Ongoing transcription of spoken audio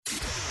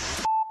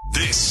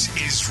This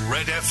is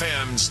Red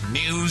FM's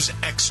News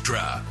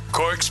Extra,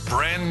 Cork's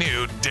brand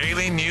new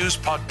daily news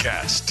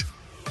podcast.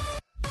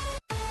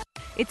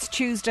 It's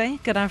Tuesday.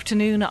 Good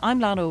afternoon.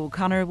 I'm Lana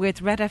O'Connor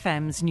with Red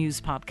FM's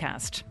News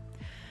Podcast.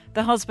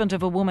 The husband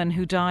of a woman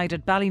who died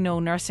at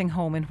Ballynoe Nursing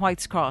Home in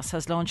Whitescross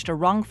has launched a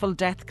wrongful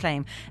death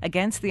claim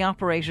against the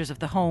operators of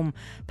the home.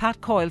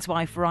 Pat Coyle's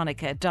wife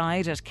Veronica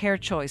died at Care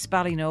Choice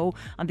Ballynoe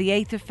on the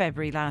 8th of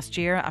February last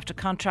year after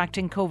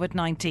contracting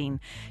COVID-19.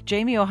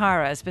 Jamie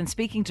O'Hara has been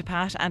speaking to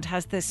Pat and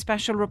has this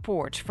special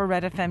report for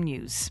Red FM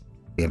News.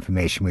 The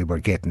information we were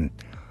getting,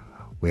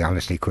 we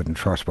honestly couldn't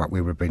trust what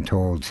we were being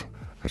told.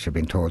 I should have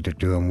been told they're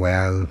doing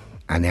well,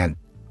 and then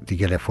to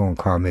get a phone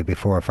call maybe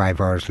 4 or 5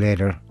 hours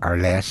later, or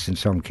less in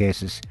some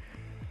cases,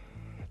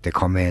 they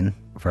come in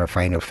for a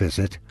final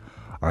visit,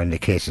 or in the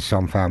case of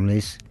some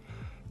families,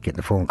 getting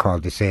a phone call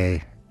to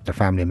say the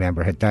family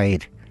member had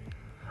died,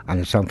 and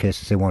in some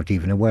cases they weren't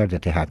even aware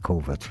that they had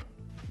COVID.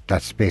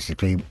 That's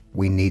basically,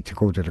 we need to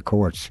go to the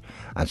courts,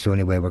 and it's the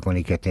only way we're going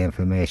to get the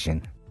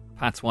information.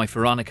 Pat's wife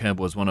Veronica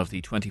was one of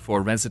the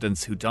 24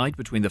 residents who died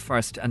between the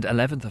 1st and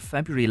 11th of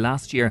February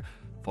last year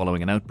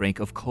following an outbreak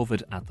of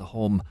COVID at the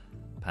home.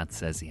 Pat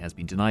says he has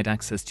been denied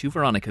access to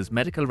Veronica's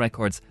medical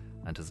records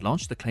and has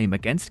launched the claim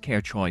against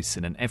Care Choice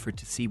in an effort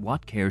to see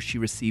what care she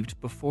received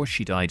before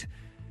she died.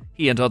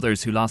 He and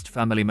others who lost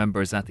family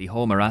members at the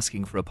home are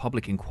asking for a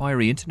public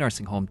inquiry into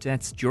nursing home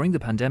deaths during the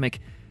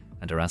pandemic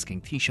and are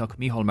asking Taoiseach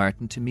Micheál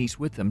Martin to meet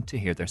with them to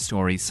hear their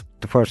stories.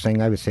 The first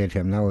thing I would say to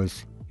him now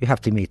is, you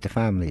have to meet the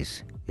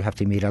families. You have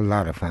to meet a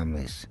lot of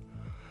families.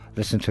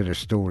 Listen to their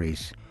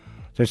stories.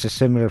 There's a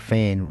similar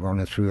vein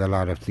running through a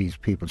lot of these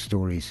people's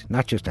stories,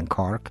 not just in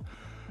Cork,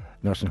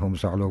 nursing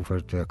homes all over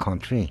the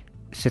country.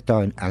 Sit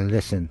down and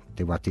listen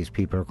to what these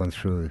people are going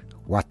through,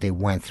 what they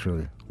went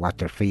through, what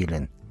they're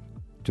feeling.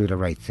 Do the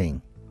right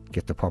thing.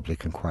 Get the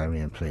public inquiry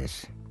in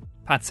place.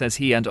 Pat says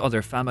he and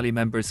other family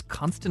members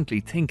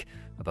constantly think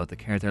about the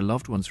care their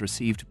loved ones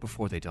received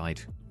before they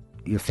died.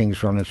 You have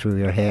things running through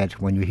your head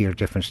when you hear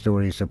different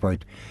stories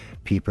about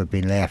people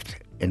being left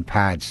in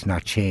pads,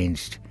 not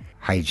changed,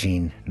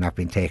 hygiene, not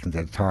being taken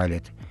to the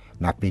toilet,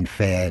 not being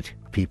fed,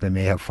 people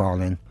may have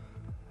fallen.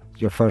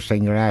 Your first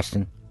thing you're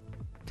asking,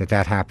 did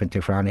that happen to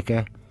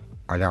Veronica?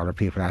 Or the other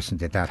people asking,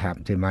 did that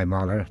happen to my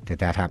mother? Did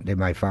that happen to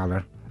my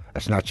father?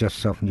 It's not just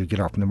something you get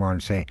up in the morning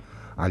and say,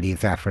 I'll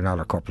leave that for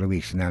another couple of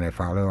weeks and then I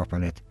follow up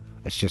on it.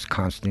 It's just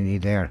constantly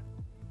there.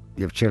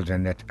 You have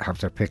children that have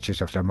their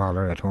pictures of their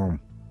mother at home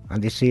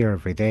and they see her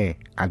every day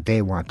and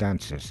they want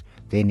answers.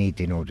 They need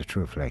to know the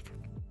truth, like.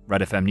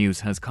 Red FM News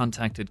has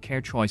contacted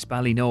Care Choice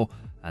Ballynoe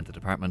and the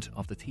Department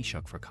of the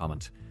Taoiseach for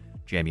comment.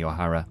 Jamie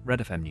O'Hara, Red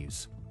FM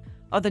News.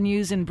 Other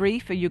news in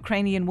brief, a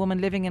Ukrainian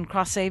woman living in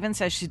Crosshaven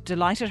says she's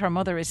delighted her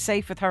mother is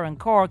safe with her in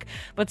Cork,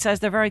 but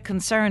says they're very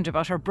concerned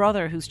about her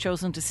brother who's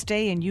chosen to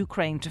stay in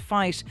Ukraine to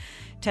fight.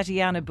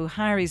 Tetiana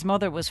Buhari's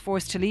mother was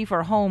forced to leave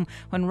her home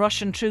when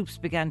Russian troops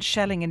began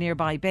shelling a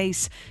nearby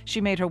base.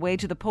 She made her way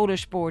to the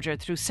Polish border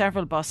through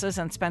several buses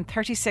and spent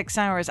 36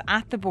 hours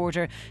at the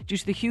border due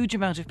to the huge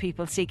amount of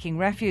people seeking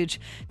refuge.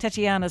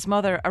 Tetiana's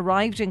mother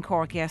arrived in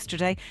Cork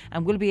yesterday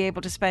and will be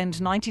able to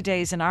spend 90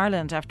 days in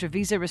Ireland after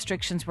visa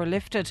restrictions were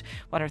lifted,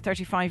 while her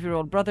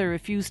 35-year-old brother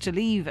refused to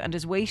leave and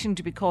is waiting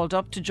to be called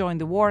up to join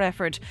the war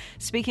effort.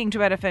 Speaking to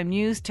Red FM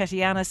News,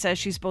 Tetiana says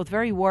she's both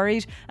very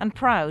worried and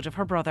proud of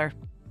her brother.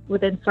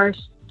 Within the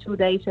first 2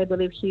 days, I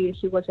believe he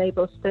was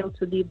able still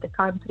to leave the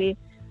country,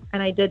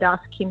 and I did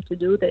ask him to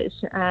do this,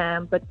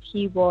 but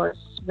he was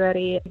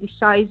very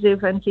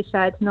decisive and he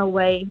said no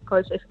way,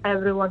 because if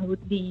everyone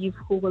would leave,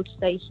 who will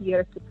stay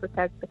here to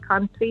protect the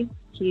country?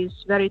 He's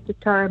very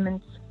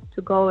determined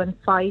to go and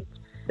fight.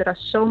 There are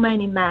so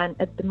many men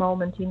at the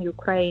moment in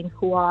Ukraine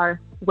who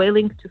are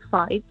willing to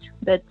fight,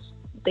 that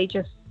they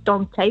just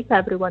don't take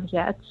everyone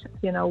yet.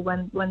 You know,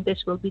 when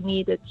this will be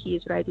needed, he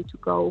is ready to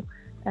go.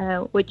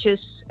 Which is,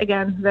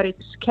 again, very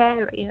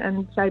scary,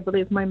 and I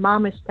believe my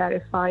mom is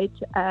terrified,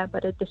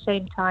 but at the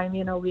same time,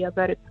 you know, we are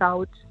very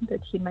proud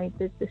that he made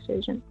this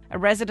decision. A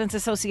residents'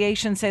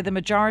 association say the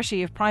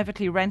majority of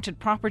privately rented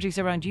properties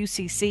around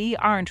UCC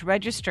aren't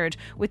registered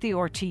with the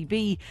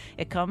RTB.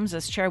 It comes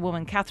as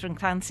Chairwoman Catherine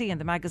Clancy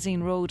and the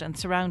Magazine Road and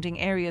surrounding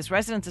areas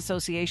Residents'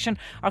 Association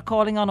are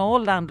calling on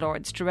all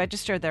landlords to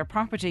register their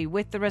property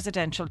with the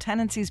Residential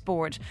Tenancies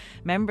Board.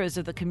 Members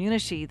of the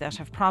community that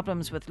have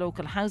problems with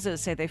local houses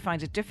say they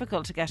find it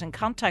difficult to get in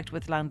contact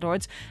with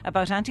landlords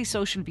about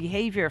antisocial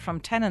behaviour from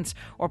tenants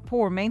or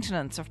poor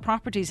maintenance of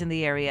properties in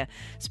the area.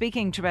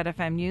 Speaking to Red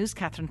FM News,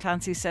 Catherine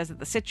Clancy says that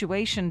the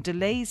situation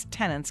delays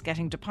tenants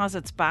getting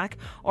deposits back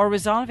or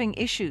resolving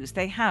issues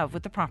they have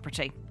with the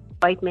property.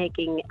 Despite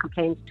making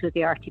complaints to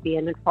the RTB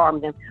and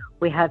inform them,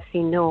 we have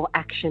seen no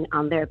action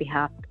on their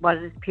behalf. What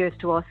it appears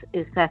to us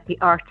is that the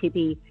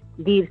RTB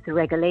leaves the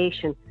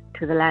regulation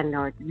to the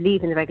landlord.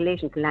 Leaving the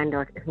regulation to the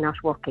landlord is not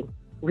working.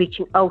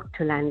 Reaching out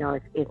to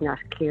landlords is not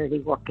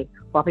clearly working.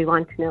 What we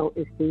want to know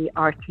is the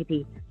RTB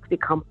to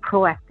become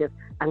proactive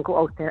and go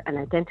out there and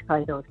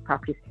identify those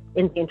properties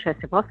in the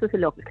interest of us as a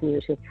local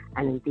community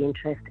and in the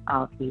interest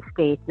of the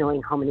state,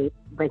 knowing how many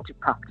rented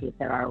properties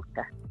there are out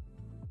there.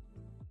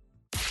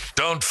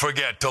 Don't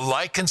forget to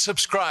like and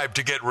subscribe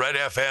to get Red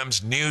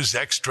FM's News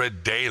Extra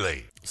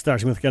daily.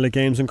 Starting with Gaelic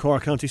games in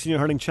Cork, County Senior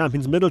Hurling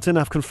champions Midleton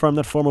have confirmed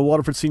that former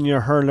Waterford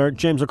senior hurler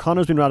James O'Connor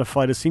has been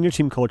ratified as senior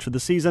team coach for the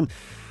season.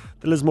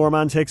 The Lismore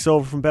man takes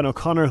over from Ben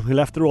O'Connor, who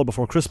left the role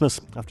before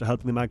Christmas after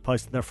helping the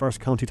Magpies to their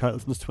first county title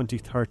since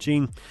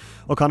 2013.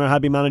 O'Connor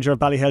had been manager of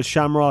Ballyhale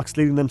Shamrocks,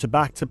 leading them to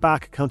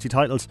back-to-back county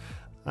titles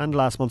and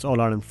last month's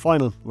All-Ireland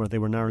final, where they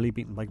were narrowly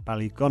beaten by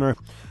Ballygunner.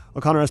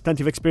 O'Connor has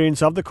plenty of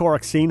experience of the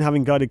Cork scene,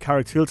 having guided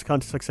Carrickfield to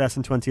county success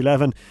in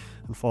 2011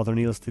 and Father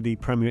Neil's to the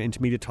Premier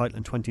Intermediate title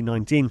in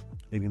 2019,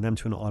 leading them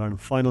to an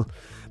All-Ireland final.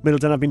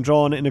 Midleton have been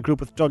drawn in a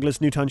group with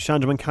Douglas, Newtown,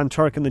 Shandrum and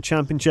Kanturk in the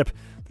Championship.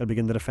 They'll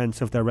begin the defence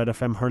of their Red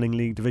FM Hurling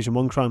League Division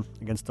 1 crown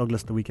against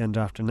Douglas the weekend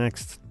after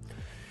next.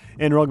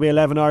 In rugby,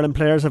 11 Ireland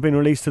players have been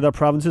released to their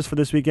provinces for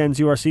this weekend's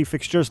URC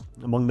fixtures.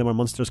 Among them are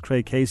Munster's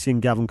Craig Casey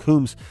and Gavin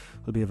Coombs,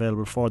 who will be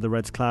available for the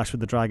Reds clash with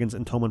the Dragons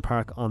in Thomond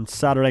Park on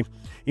Saturday.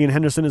 Ian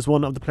Henderson is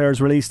one of the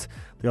players released.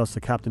 The Ulster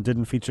captain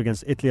didn't feature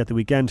against Italy at the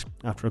weekend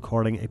after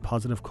recording a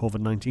positive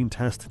COVID-19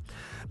 test.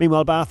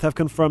 Meanwhile, Bath have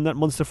confirmed that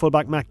Munster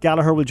fullback Matt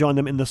Gallagher will join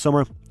them in the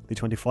summer. The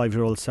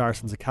 25-year-old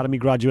Saracens Academy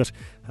graduate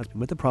has been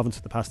with the province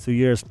for the past 2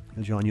 years.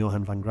 He'll join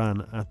Johan van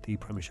Gran at the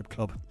Premiership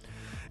club.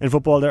 In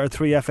football, there are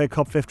 3 FA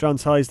Cup fifth round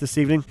ties this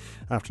evening.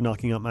 After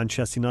knocking out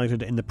Manchester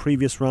United in the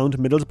previous round,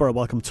 Middlesbrough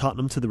welcome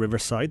Tottenham to the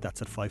Riverside.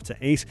 That's at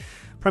 5-8.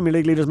 Premier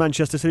League leaders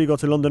Manchester City go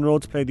to London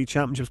Road to play the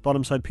Championship's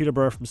bottom side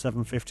Peterborough from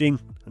 7:15,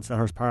 and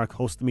Selhurst Park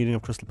host the meeting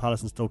of Crystal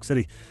Palace and Stoke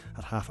City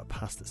at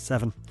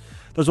 7:30.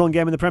 There's one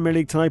game in the Premier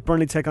League tonight.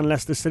 Burnley take on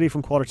Leicester City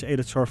from 7:45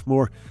 at Turf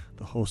Moor.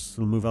 The hosts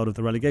will move out of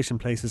the relegation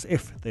places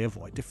if they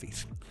avoid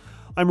defeat.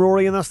 I'm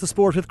Rory, and that's the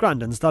sport with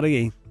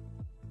Grandins.ie.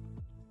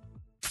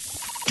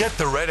 Get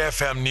the Red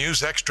FM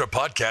News Extra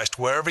podcast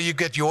wherever you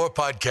get your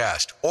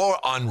podcast or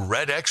on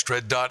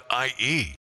redextra.ie.